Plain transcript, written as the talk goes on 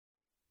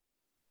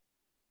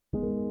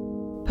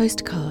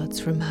Postcards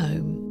from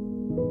Home.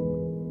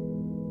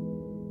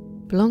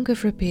 Blanca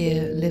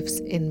Frappier lives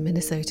in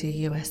Minnesota,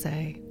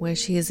 USA, where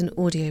she is an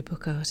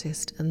audiobook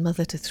artist and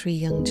mother to 3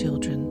 young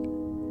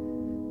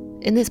children.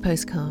 In this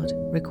postcard,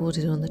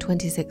 recorded on the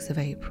 26th of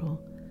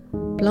April,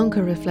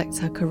 Blanca reflects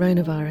how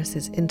coronavirus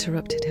has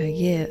interrupted her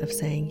year of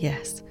saying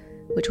yes,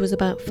 which was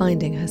about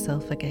finding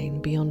herself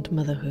again beyond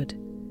motherhood.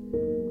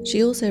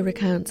 She also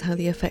recounts how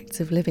the effects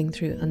of living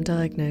through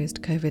undiagnosed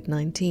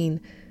COVID-19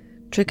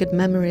 triggered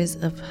memories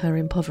of her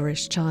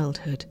impoverished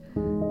childhood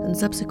and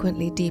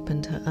subsequently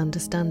deepened her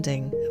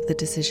understanding of the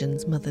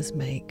decisions mothers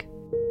make.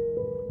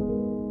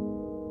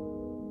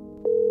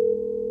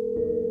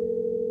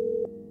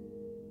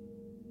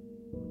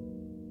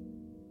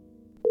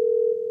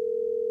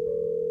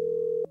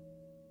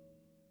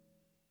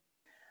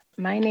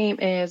 My name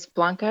is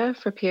Blanca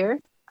Frappier.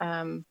 I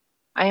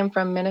am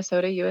from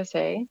Minnesota,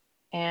 USA,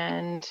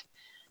 and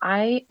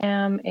I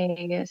am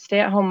a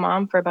stay-at-home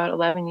mom for about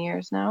 11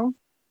 years now.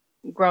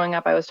 Growing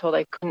up, I was told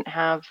I couldn't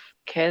have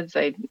kids.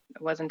 I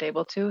wasn't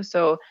able to.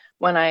 So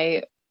when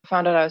I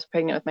found out I was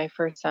pregnant with my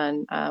first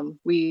son,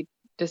 we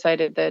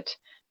decided that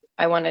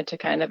I wanted to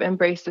kind of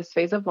embrace this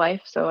phase of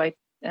life. So I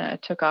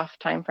took off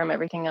time from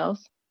everything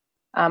else.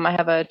 I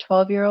have a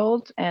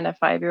 12-year-old and a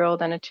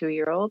 5-year-old and a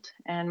 2-year-old,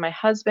 and my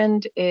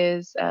husband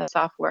is a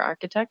software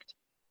architect.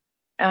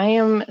 I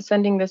am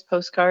sending this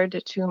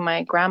postcard to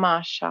my grandma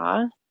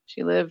Shaw.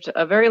 She lived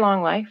a very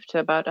long life to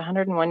about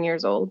 101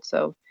 years old.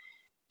 So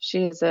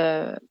she's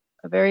a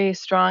very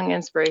strong,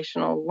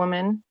 inspirational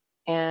woman,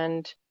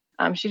 and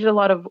she did a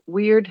lot of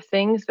weird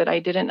things that I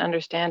didn't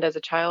understand as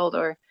a child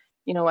or,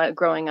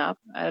 growing up.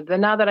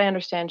 Now that I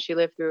understand, she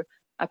lived through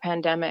a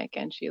pandemic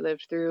and she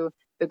lived through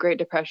the Great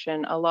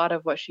Depression. A lot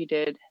of what she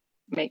did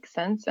makes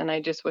sense, and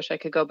I just wish I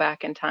could go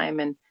back in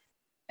time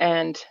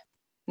and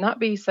not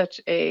be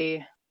such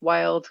a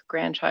wild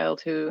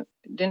grandchild who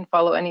didn't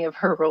follow any of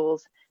her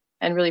rules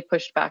and really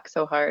pushed back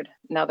so hard.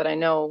 Now that I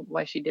know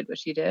why she did what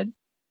she did.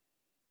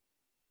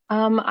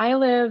 I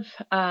live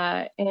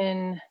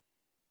in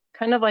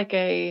kind of like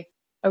a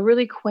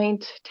really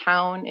quaint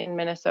town in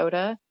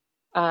Minnesota.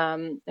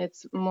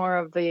 It's more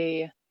of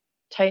the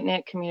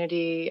tight-knit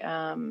community.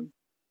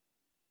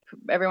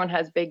 Everyone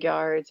has big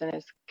yards and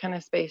is kind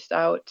of spaced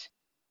out.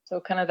 So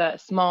kind of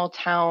that small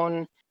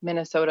town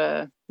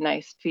Minnesota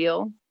nice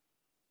feel.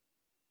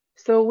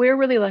 So we're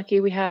really lucky.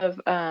 We have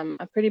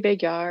a pretty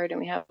big yard, and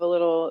we have a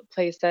little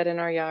play set in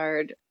our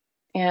yard.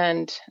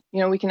 And,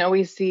 we can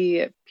always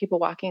see people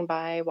walking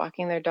by,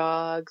 walking their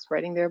dogs,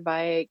 riding their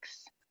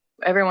bikes.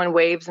 Everyone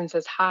waves and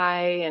says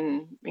hi.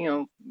 And,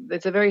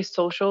 it's a very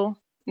social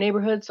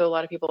neighborhood. So a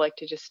lot of people like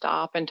to just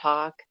stop and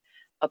talk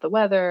about the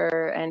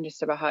weather and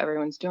just about how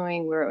everyone's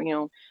doing.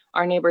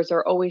 Our neighbors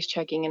are always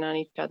checking in on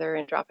each other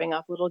and dropping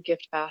off little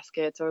gift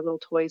baskets or little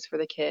toys for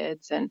the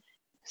kids. And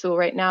so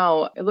right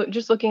now,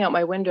 just looking out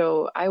my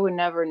window, I would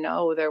never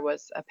know there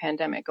was a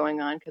pandemic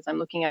going on because I'm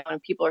looking at when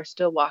people are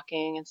still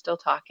walking and still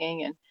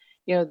talking and,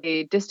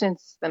 they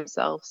distance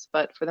themselves.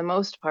 But for the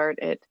most part,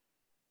 it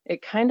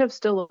kind of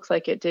still looks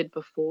like it did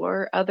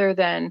before, other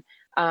than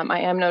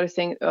I am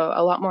noticing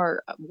a lot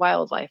more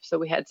wildlife. So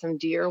we had some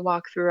deer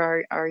walk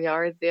through our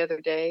yard the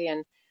other day,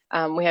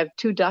 and we have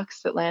 2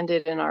 ducks that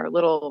landed in our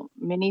little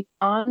mini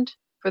pond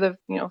for the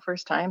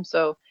first time.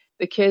 So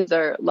the kids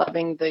are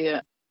loving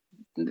the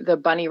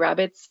bunny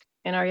rabbits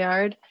in our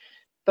yard.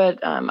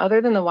 But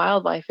other than the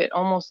wildlife, it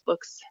almost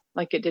looks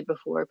like it did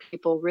before.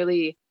 People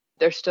really,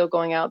 they're still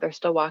going out, they're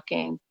still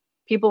walking.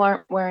 People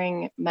aren't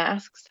wearing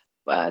masks.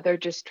 They're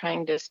just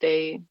trying to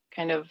stay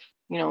kind of,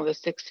 the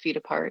 6 feet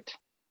apart.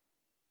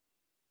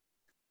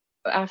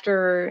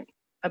 After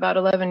about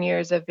 11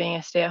 years of being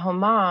a stay-at-home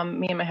mom,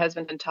 me and my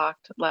husband had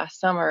talked last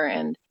summer,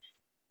 and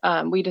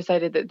we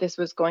decided that this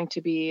was going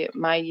to be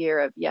my year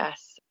of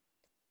yes.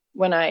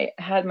 When I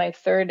had my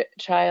 3rd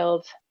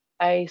child,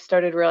 I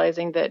started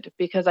realizing that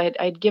because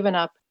I'd given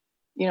up,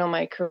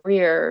 my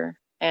career,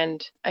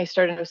 and I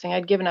started noticing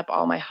I'd given up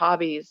all my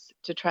hobbies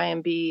to try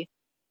and be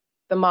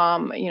the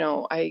mom,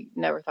 I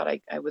never thought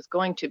I was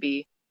going to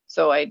be.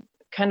 So I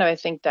kind of, I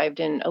think, dived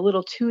in a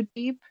little too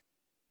deep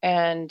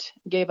and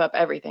gave up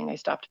everything. I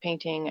stopped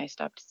painting. I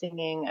stopped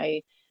singing.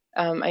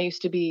 I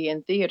used to be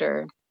in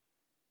theater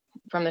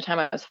from the time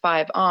I was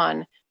 5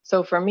 on.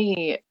 So for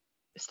me,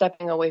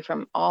 stepping away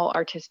from all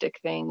artistic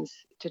things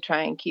to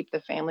try and keep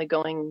the family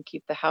going,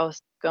 keep the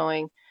house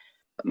going.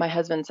 My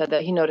husband said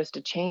that he noticed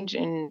a change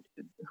in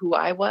who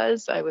I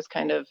was. I was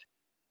kind of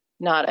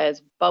not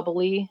as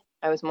bubbly.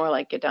 I was more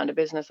like, get down to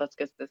business. Let's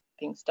get this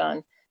things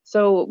done.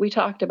 So we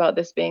talked about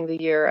this being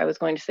the year I was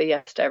going to say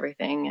yes to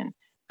everything, and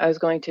I was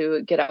going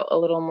to get out a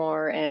little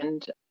more,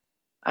 and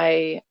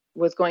I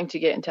was going to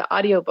get into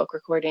audiobook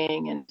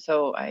recording. And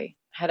so I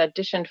had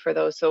auditioned for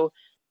those. So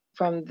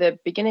from the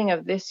beginning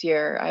of this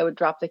year, I would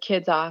drop the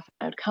kids off,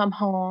 I would come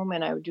home,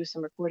 and I would do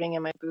some recording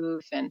in my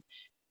booth. And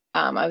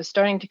I was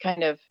starting to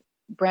kind of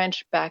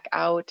branch back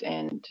out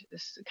and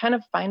kind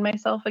of find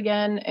myself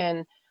again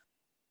and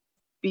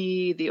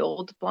be the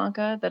old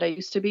Blanca that I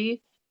used to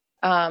be.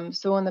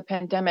 So when the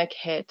pandemic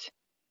hit,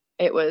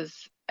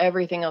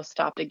 everything else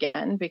stopped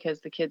again because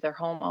the kids are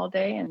home all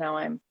day. And now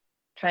I'm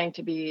trying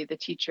to be the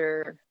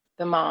teacher,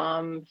 the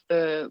mom,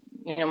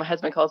 my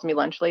husband calls me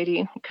lunch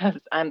lady because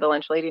I'm the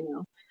lunch lady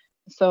now.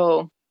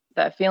 So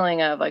that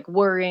feeling of like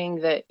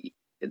worrying that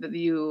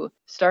you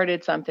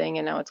started something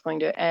and now it's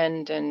going to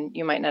end and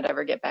you might not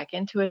ever get back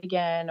into it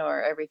again,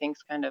 or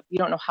everything's kind of, you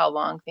don't know how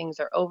long things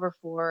are over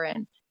for,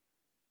 and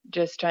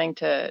just trying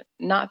to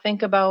not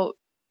think about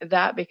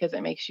that because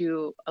it makes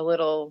you a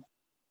little,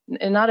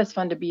 and not as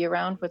fun to be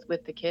around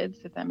with the kids,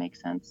 if that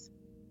makes sense.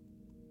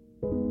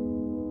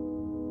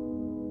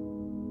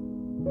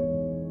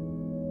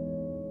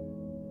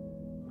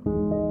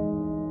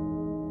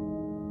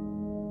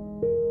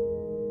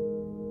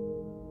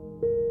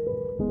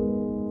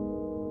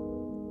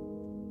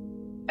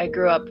 I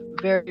grew up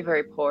very,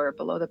 very poor,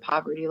 below the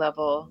poverty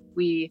level.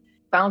 We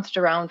bounced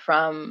around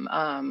from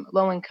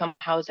low income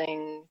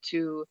housing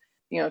to,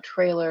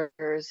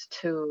 trailers,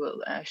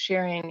 to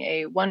sharing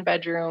a 1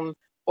 bedroom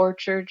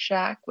orchard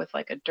shack with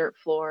like a dirt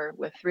floor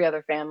with 3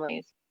 other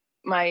families.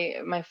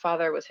 My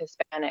father was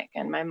Hispanic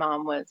and my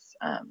mom was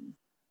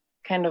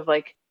kind of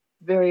like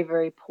very,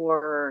 very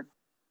poor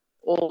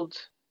old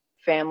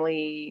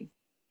family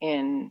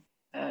in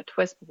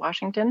Twisp,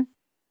 Washington.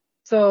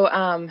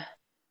 So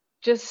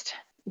just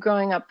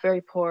growing up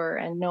very poor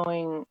and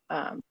knowing,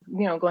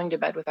 going to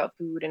bed without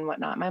food and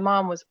whatnot. My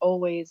mom was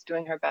always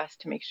doing her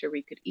best to make sure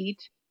we could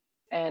eat.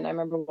 And I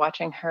remember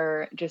watching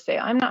her just say,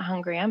 "I'm not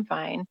hungry, I'm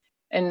fine."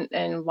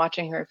 And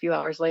watching her a few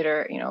hours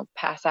later,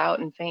 pass out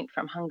and faint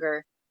from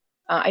hunger.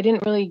 I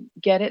didn't really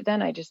get it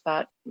then. I just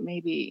thought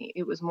maybe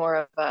it was more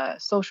of a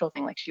social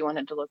thing, like she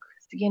wanted to look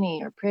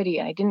skinny or pretty.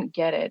 And I didn't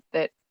get it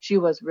that she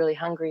was really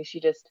hungry. She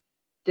just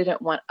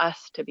didn't want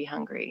us to be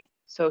hungry,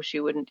 so she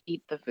wouldn't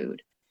eat the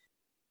food.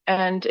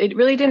 And it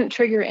really didn't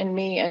trigger in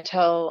me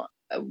until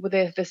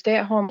the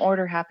stay-at-home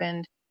order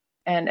happened,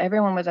 and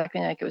everyone was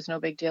acting like it was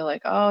no big deal,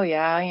 like, oh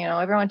yeah,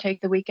 everyone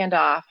take the weekend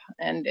off.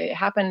 And it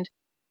happened,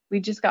 we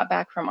just got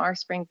back from our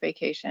spring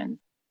vacation,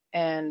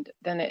 and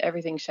then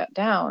everything shut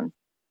down.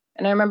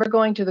 And I remember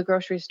going to the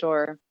grocery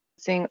store,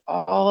 seeing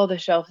all the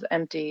shelves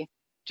empty,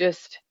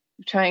 just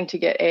trying to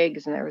get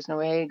eggs, and there was no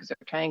eggs, or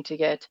trying to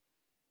get,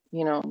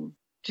 you know,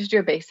 just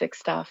your basic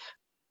stuff,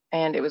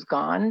 and it was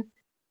gone.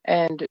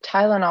 And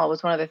Tylenol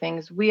was one of the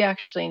things we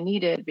actually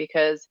needed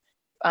because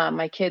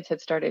my kids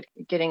had started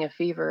getting a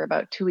fever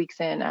about 2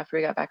 weeks in after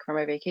we got back from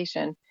our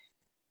vacation.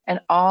 And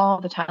all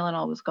the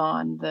Tylenol was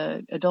gone,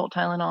 the adult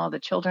Tylenol, the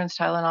children's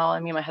Tylenol.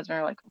 And me and my husband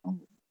were like, oh,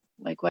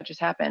 like what just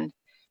happened?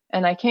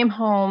 And I came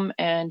home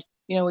and,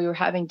 we were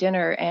having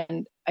dinner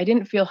and I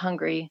didn't feel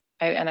hungry.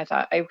 And I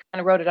thought I kind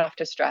of wrote it off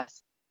to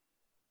stress.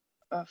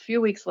 A few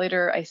weeks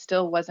later, I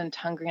still wasn't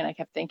hungry and I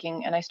kept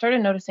thinking, and I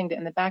started noticing that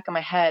in the back of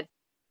my head,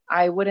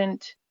 I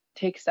wouldn't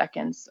take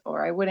seconds,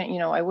 or I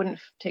wouldn't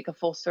take a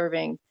full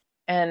serving.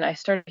 And I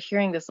started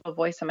hearing this little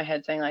voice in my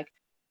head saying like,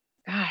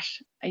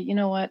 gosh, you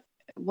know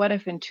what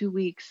if in 2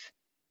 weeks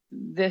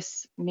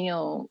this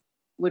meal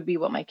would be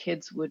what my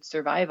kids would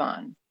survive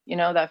on?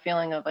 That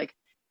feeling of like,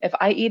 if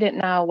I eat it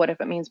now, what if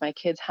it means my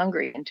kid's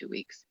hungry in 2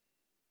 weeks?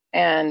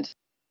 And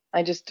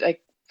I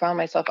found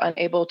myself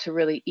unable to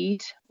really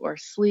eat or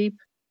sleep.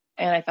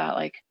 And I thought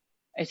like,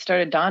 it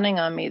started dawning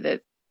on me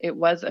that it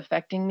was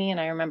affecting me. And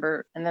I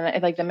remember, and then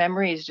like the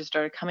memories just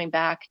started coming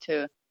back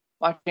to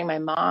watching my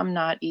mom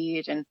not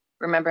eat, and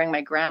remembering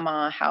my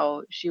grandma,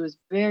 how she was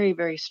very,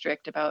 very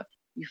strict about,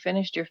 you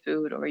finished your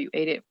food or you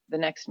ate it the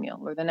next meal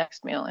or the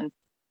next meal. And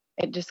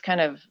it just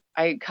kind of,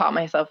 I caught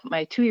myself,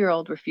 my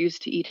 2-year-old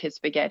refused to eat his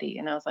spaghetti.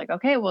 And I was like,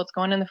 okay, well, it's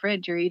going in the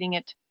fridge. You're eating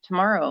it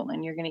tomorrow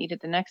and you're going to eat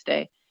it the next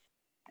day.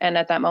 And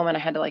at that moment, I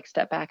had to like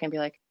step back and be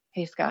like,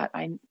 hey, Scott,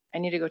 I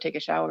need to go take a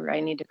shower. I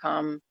need to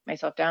calm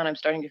myself down. I'm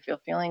starting to feel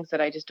feelings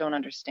that I just don't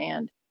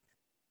understand.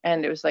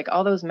 And it was like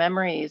all those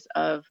memories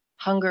of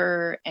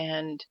hunger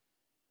and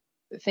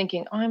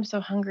thinking, oh, I'm so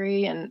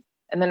hungry. And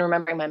then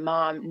remembering my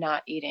mom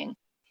not eating.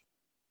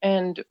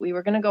 And we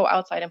were going to go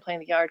outside and play in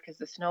the yard because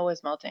the snow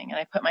was melting. And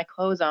I put my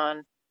clothes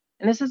on.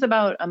 And this is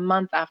about a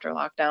month after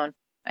lockdown.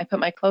 I put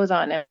my clothes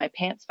on and my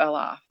pants fell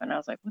off. And I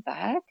was like, what the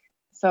heck?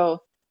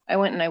 So I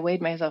went and I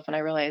weighed myself and I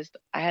realized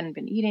I hadn't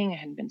been eating, I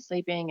hadn't been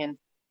sleeping, and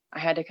I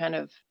had to kind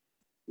of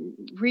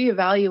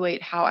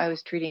reevaluate how I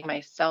was treating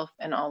myself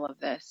in all of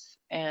this.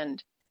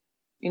 And,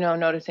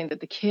 noticing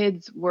that the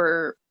kids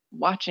were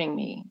watching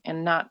me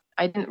and I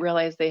didn't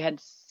realize they had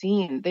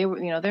seen, they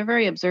were, they're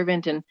very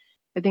observant. And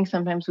I think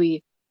sometimes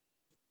we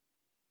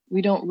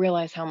don't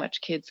realize how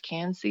much kids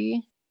can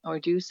see or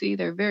do see.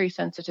 They're very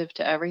sensitive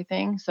to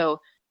everything.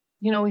 So,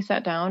 we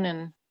sat down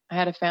and I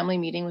had a family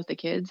meeting with the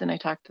kids and I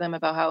talked to them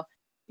about how,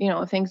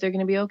 things are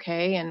going to be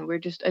okay. And we're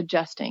just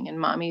adjusting, and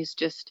mommy's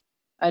just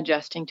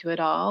adjusting to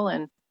it all.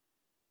 And,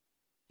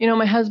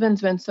 my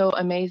husband's been so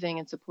amazing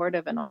and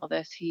supportive in all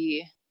this.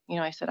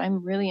 I said,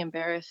 I'm really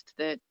embarrassed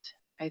that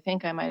I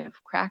think I might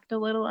have cracked a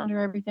little under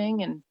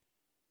everything. And,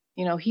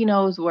 he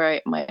knows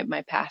where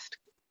my past.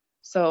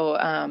 So,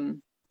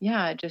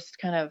 yeah, just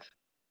kind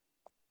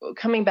of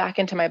coming back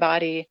into my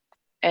body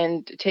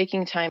and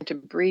taking time to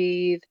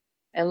breathe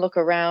and look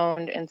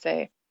around and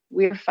say,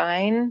 we're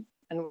fine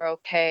and we're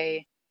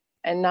okay,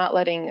 and not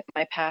letting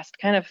my past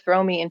kind of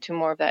throw me into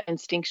more of that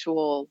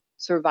instinctual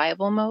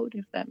survival mode,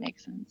 if that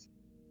makes sense.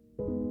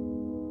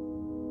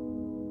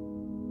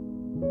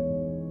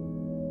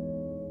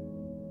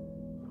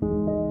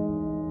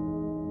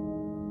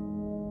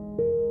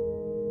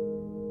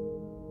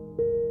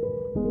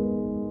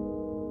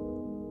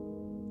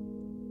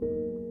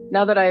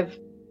 Now that I've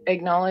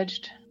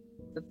acknowledged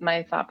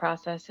my thought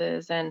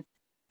processes and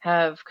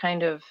have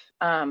kind of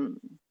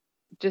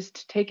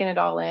just taken it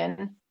all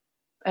in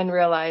and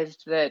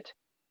realized that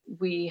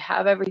we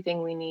have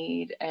everything we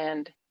need.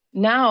 And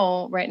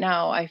right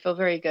now, I feel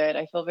very good.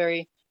 I feel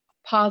very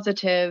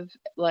positive,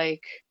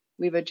 like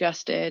we've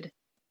adjusted.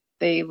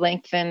 They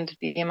lengthened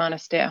the amount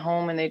of stay at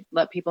home and they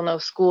let people know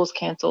school's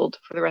canceled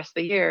for the rest of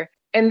the year.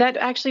 And that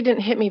actually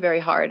didn't hit me very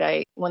hard.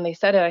 When they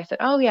said it, I said,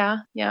 oh, yeah,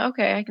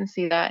 okay, I can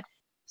see that.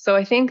 So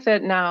I think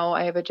that now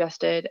I have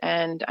adjusted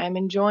and I'm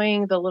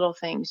enjoying the little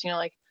things,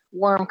 like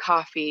warm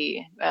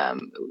coffee.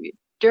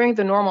 During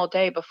the normal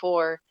day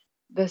before,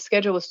 the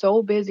schedule was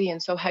so busy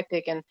and so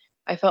hectic, and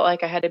I felt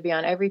like I had to be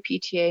on every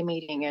PTA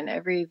meeting and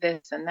every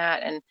this and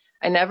that. And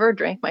I never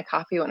drank my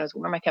coffee when it was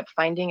warm. I kept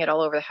finding it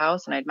all over the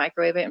house and I'd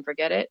microwave it and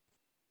forget it.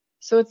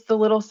 So it's the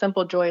little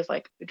simple joys,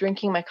 like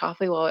drinking my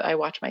coffee while I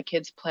watch my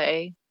kids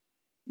play.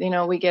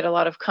 We get a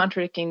lot of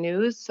contradicting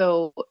news.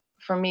 So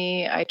for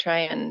me, I try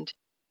and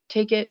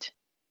take it,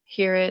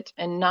 hear it,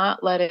 and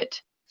not let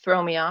it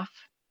throw me off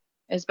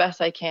as best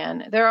I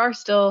can. There are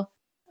still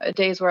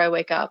days where I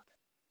wake up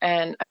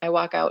and I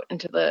walk out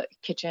into the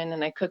kitchen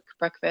and I cook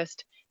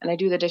breakfast and I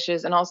do the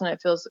dishes, and all of a sudden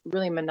it feels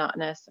really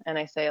monotonous. And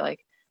I say, like,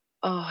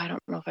 oh, I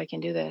don't know if I can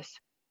do this.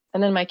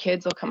 And then my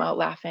kids will come out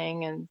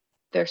laughing and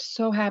they're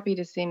so happy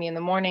to see me in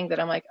the morning that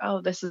I'm like,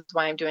 oh, this is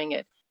why I'm doing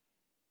it.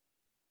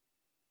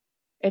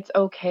 It's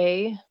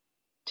okay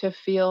to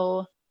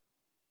feel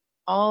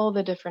all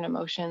the different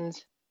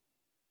emotions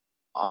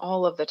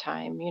all of the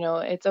time.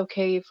 It's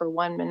okay for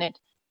 1 minute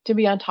to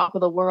be on top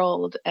of the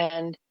world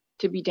and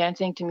to be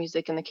dancing to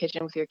music in the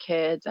kitchen with your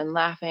kids and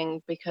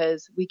laughing,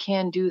 because we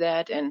can do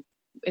that. And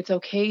it's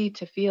okay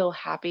to feel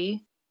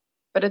happy,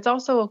 but it's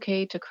also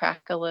okay to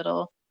crack a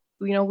little.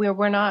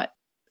 We're not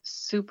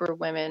super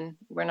women.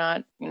 We're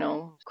not,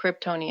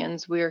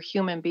 Kryptonians. We're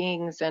human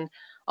beings, and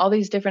all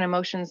these different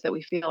emotions that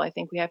we feel, I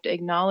think we have to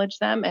acknowledge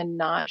them and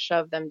not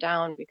shove them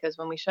down, because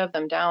when we shove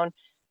them down,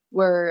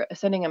 we're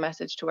sending a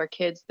message to our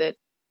kids that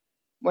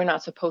we're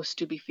not supposed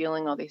to be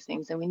feeling all these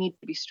things and we need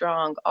to be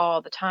strong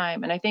all the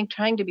time. And I think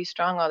trying to be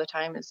strong all the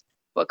time is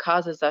what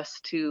causes us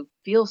to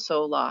feel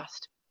so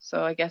lost.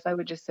 So I guess I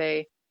would just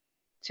say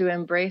to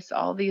embrace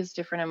all these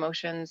different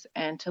emotions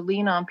and to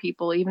lean on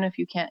people, even if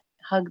you can't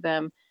hug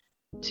them,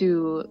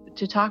 to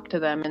talk to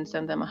them and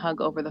send them a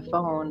hug over the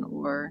phone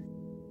or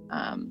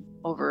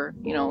over,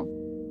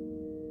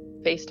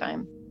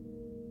 FaceTime.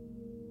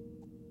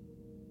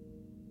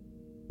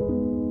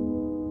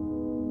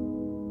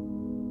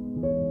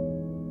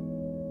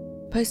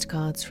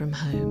 Postcards from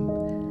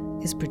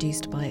Home is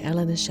produced by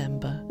Eleanor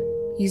Schember,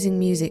 using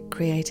music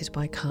created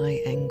by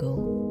Kai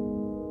Engel.